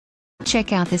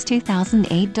Check out this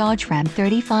 2008 Dodge Ram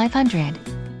 3500.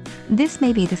 This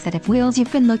may be the set of wheels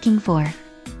you've been looking for.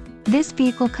 This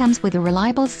vehicle comes with a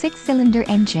reliable 6-cylinder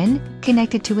engine,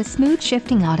 connected to a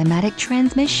smooth-shifting automatic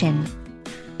transmission.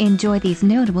 Enjoy these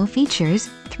notable features: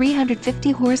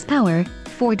 350 horsepower,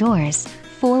 4 doors,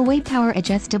 4-way power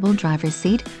adjustable driver's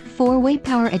seat, 4-way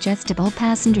power adjustable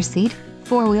passenger seat,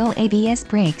 4-wheel ABS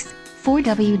brakes,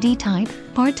 4WD type,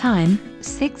 part-time,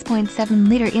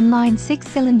 6.7-liter inline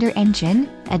 6-cylinder engine,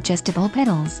 adjustable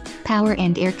pedals, power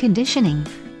and air conditioning.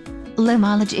 Low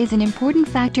mileage is an important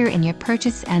factor in your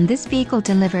purchase, and this vehicle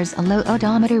delivers a low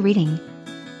odometer reading.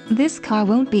 This car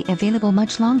won't be available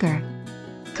much longer.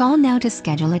 Call now to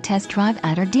schedule a test drive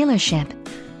at our dealership.